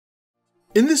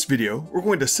In this video, we're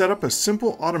going to set up a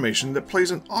simple automation that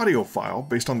plays an audio file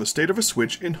based on the state of a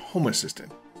switch in Home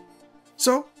Assistant.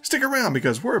 So stick around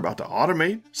because we're about to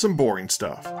automate some boring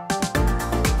stuff.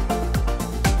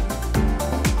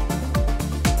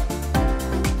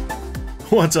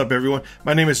 What's up everyone,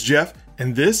 my name is Jeff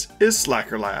and this is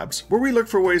Slacker Labs, where we look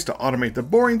for ways to automate the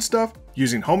boring stuff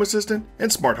using Home Assistant and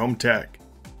smart home tech.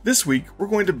 This week, we're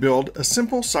going to build a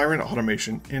simple siren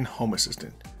automation in Home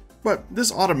Assistant. But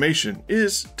this automation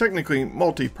is technically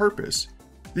multi-purpose.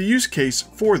 The use case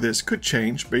for this could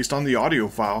change based on the audio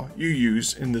file you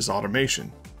use in this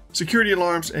automation. Security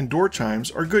alarms and door chimes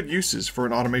are good uses for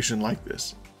an automation like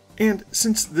this. And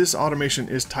since this automation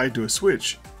is tied to a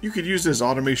switch, you could use this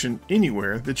automation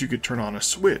anywhere that you could turn on a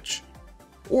switch.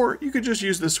 Or you could just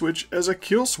use the switch as a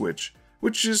kill switch,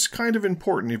 which is kind of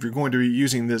important if you're going to be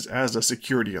using this as a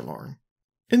security alarm.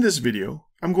 In this video,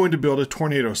 I'm going to build a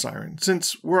tornado siren,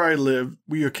 since where I live,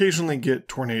 we occasionally get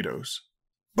tornadoes.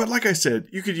 But like I said,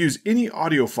 you could use any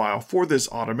audio file for this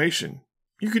automation.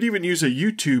 You could even use a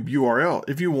YouTube URL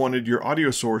if you wanted your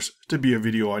audio source to be a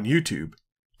video on YouTube.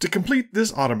 To complete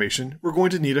this automation, we're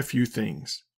going to need a few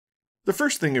things. The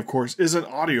first thing, of course, is an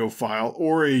audio file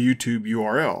or a YouTube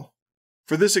URL.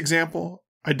 For this example,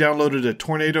 I downloaded a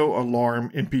tornado alarm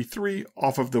MP3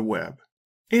 off of the web.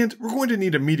 And we're going to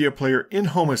need a media player in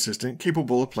Home Assistant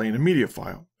capable of playing a media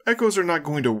file. Echoes are not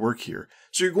going to work here,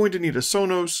 so you're going to need a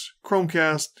Sonos,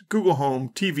 Chromecast, Google Home,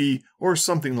 TV, or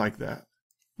something like that.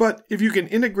 But if you can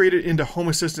integrate it into Home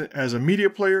Assistant as a media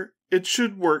player, it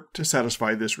should work to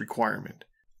satisfy this requirement.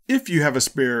 If you have a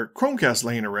spare Chromecast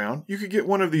laying around, you could get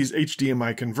one of these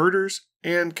HDMI converters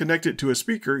and connect it to a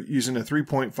speaker using a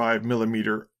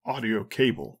 3.5mm audio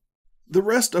cable. The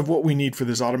rest of what we need for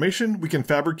this automation we can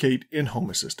fabricate in Home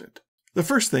Assistant. The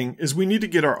first thing is we need to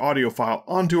get our audio file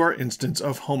onto our instance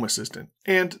of Home Assistant,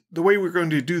 and the way we're going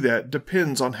to do that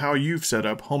depends on how you've set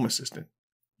up Home Assistant.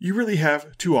 You really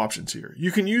have two options here.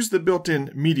 You can use the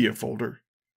built-in media folder,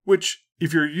 which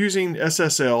if you're using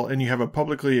SSL and you have a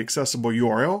publicly accessible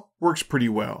URL, works pretty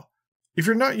well. If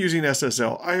you're not using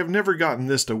SSL, I have never gotten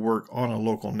this to work on a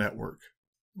local network.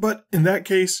 But in that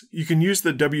case, you can use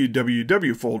the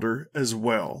www folder as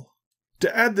well.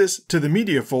 To add this to the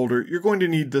media folder, you're going to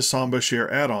need the Samba Share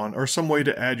add-on or some way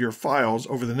to add your files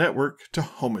over the network to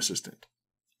Home Assistant.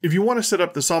 If you want to set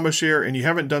up the Samba Share and you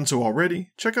haven't done so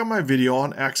already, check out my video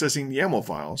on accessing YAML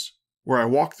files, where I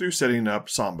walk through setting up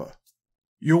Samba.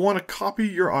 You'll want to copy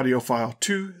your audio file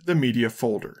to the media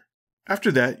folder.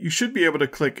 After that, you should be able to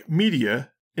click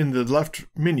Media in the left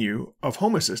menu of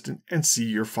Home Assistant and see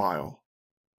your file.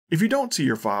 If you don't see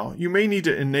your file, you may need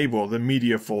to enable the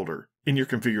media folder in your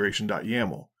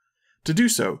configuration.yaml. To do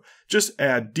so, just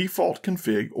add default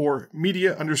config or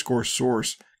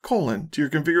media_source : to your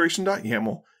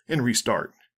configuration.yaml and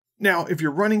restart. Now, if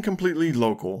you're running completely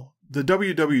local, the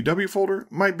www folder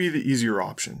might be the easier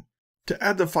option. To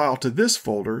add the file to this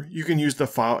folder, you can use the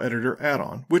File Editor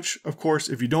add-on, which, of course,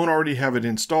 if you don't already have it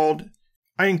installed,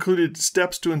 I included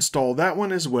steps to install that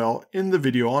one as well in the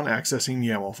video on accessing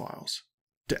YAML files.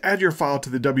 To add your file to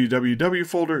the www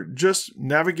folder, just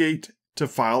navigate to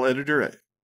File Editor,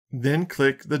 then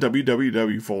click the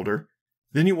www folder,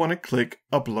 then you want to click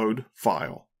Upload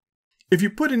File. If you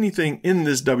put anything in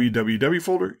this www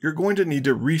folder, you're going to need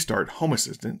to restart Home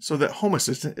Assistant so that Home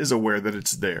Assistant is aware that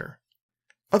it's there.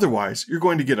 Otherwise, you're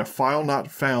going to get a File Not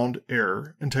Found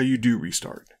error until you do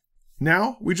restart.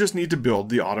 Now, we just need to build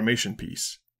the automation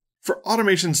piece. For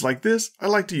automations like this, I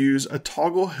like to use a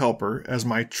toggle helper as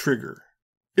my trigger.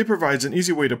 It provides an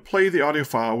easy way to play the audio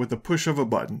file with the push of a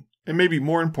button, and maybe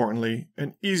more importantly,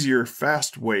 an easier,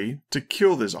 fast way to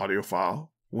kill this audio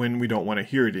file when we don't want to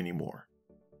hear it anymore.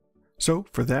 So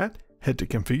for that, head to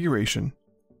Configuration,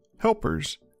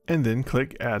 Helpers, and then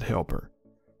click Add Helper.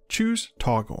 Choose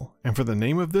Toggle, and for the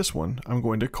name of this one, I'm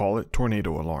going to call it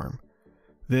Tornado Alarm.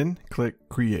 Then click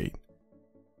Create.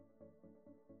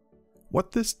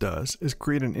 What this does is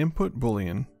create an input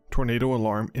boolean tornado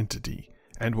alarm entity,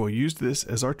 and we'll use this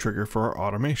as our trigger for our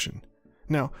automation.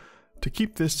 Now, to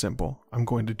keep this simple, I'm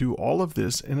going to do all of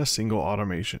this in a single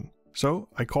automation. So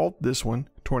I called this one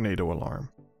Tornado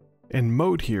Alarm. And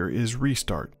mode here is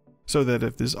Restart, so that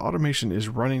if this automation is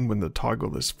running when the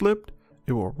toggle is flipped,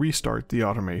 it will restart the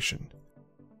automation.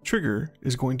 Trigger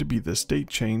is going to be the state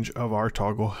change of our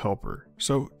toggle helper,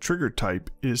 so trigger type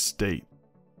is state.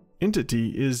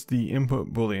 Entity is the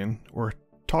input boolean or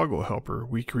toggle helper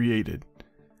we created.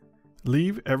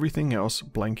 Leave everything else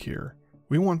blank here.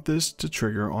 We want this to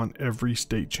trigger on every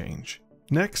state change.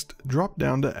 Next, drop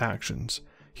down to Actions.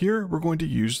 Here we're going to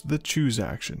use the Choose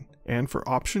action, and for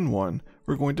option 1,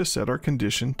 we're going to set our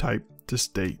condition type to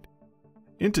state.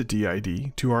 entity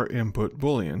ID to our input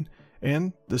boolean,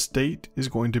 and the state is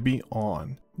going to be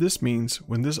on. This means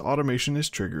when this automation is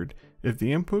triggered, if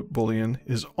the input boolean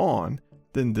is on,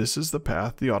 then this is the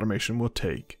path the automation will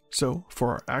take. So for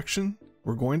our action,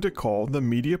 we're going to call the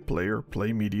media player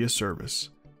play media service.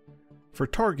 For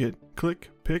target, click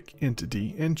Pick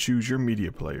Entity and choose your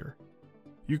media player.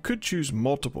 You could choose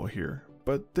multiple here,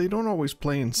 but they don't always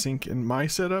play in sync in my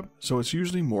setup, so it's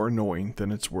usually more annoying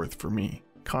than it's worth for me.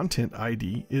 Content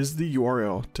ID is the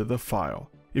URL to the file.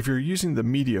 If you're using the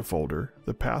media folder,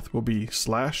 the path will be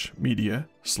 /media/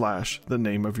 the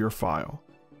name of your file.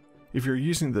 If you're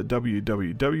using the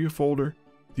www folder,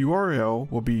 the URL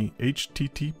will be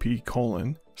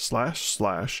http://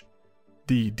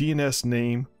 the DNS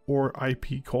name or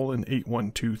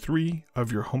IP:823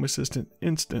 of your Home Assistant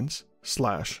instance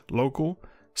 /local/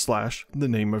 the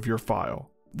name of your file.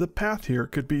 The path here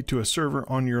could be to a server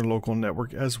on your local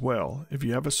network as well if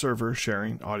you have a server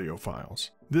sharing audio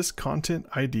files. This content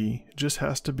ID just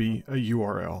has to be a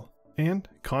URL, and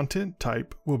content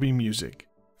type will be music.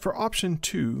 For option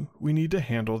 2, we need to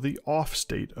handle the off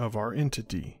state of our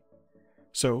entity.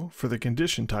 So for the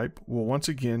condition type, we'll once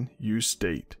again use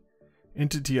state.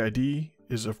 Entity ID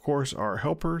is of course our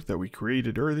helper that we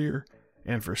created earlier,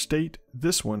 and for state,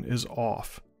 this one is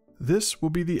off. This will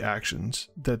be the actions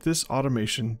that this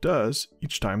automation does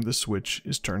each time the switch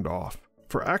is turned off.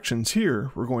 For actions here,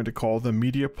 we're going to call the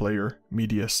media player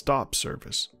media stop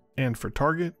service. And for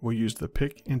target, we'll use the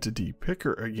pick entity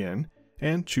picker again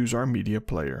and choose our media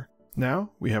player.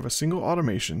 Now we have a single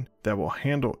automation that will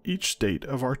handle each state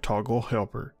of our toggle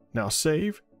helper. Now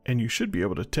save, and you should be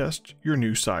able to test your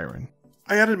new siren.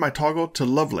 I added my toggle to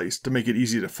Lovelace to make it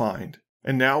easy to find.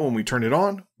 And now when we turn it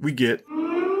on, we get...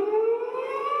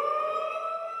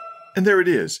 And there it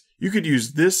is. You could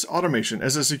use this automation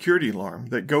as a security alarm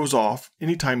that goes off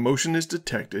anytime motion is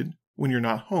detected when you're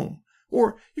not home.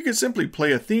 Or you could simply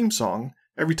play a theme song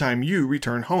every time you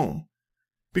return home.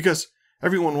 Because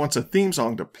everyone wants a theme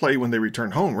song to play when they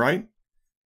return home, right?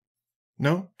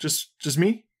 No? Just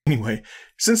me? Anyway,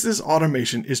 since this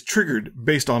automation is triggered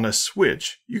based on a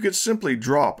switch, you could simply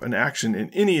drop an action in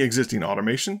any existing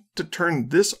automation to turn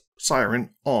this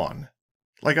siren on,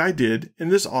 like I did in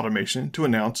this automation to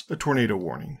announce a tornado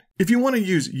warning. If you want to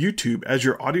use YouTube as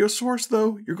your audio source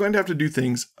though, you're going to have to do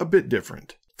things a bit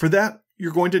different. For that,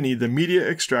 you're going to need the media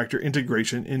extractor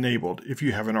integration enabled if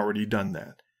you haven't already done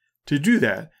that. To do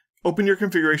that, open your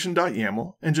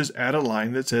configuration.yaml and just add a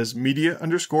line that says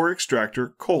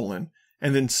media_extractor :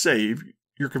 and then save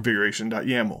your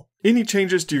configuration.yaml. Any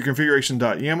changes to your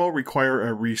configuration.yaml require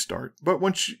a restart, but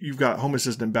once you've got Home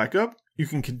Assistant back up, you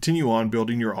can continue on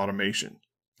building your automation.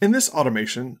 In this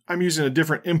automation, I'm using a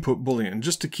different input boolean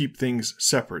just to keep things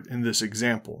separate in this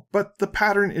example, but the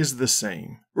pattern is the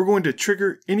same. We're going to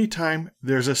trigger anytime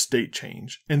there's a state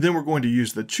change, and then we're going to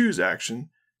use the choose action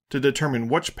to determine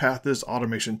which path this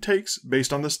automation takes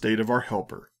based on the state of our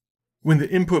helper. When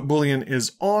the input boolean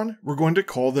is on, we're going to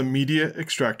call the media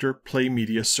extractor play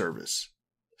media service.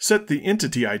 Set the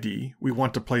entity ID we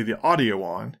want to play the audio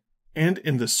on, and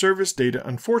in the service data,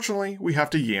 unfortunately, we have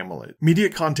to YAML it. Media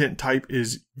content type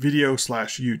is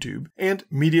video/YouTube, and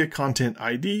media content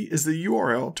ID is the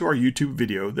URL to our YouTube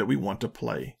video that we want to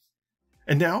play.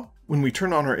 And now, when we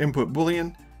turn on our input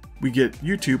boolean, we get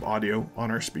YouTube audio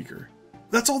on our speaker.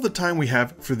 That's all the time we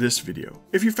have for this video.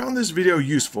 If you found this video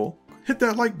useful, hit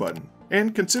that like button,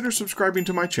 and consider subscribing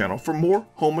to my channel for more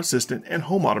Home Assistant and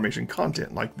home automation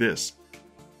content like this.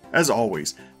 As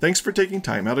always, thanks for taking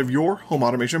time out of your home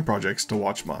automation projects to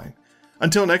watch mine.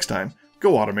 Until next time,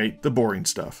 go automate the boring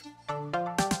stuff.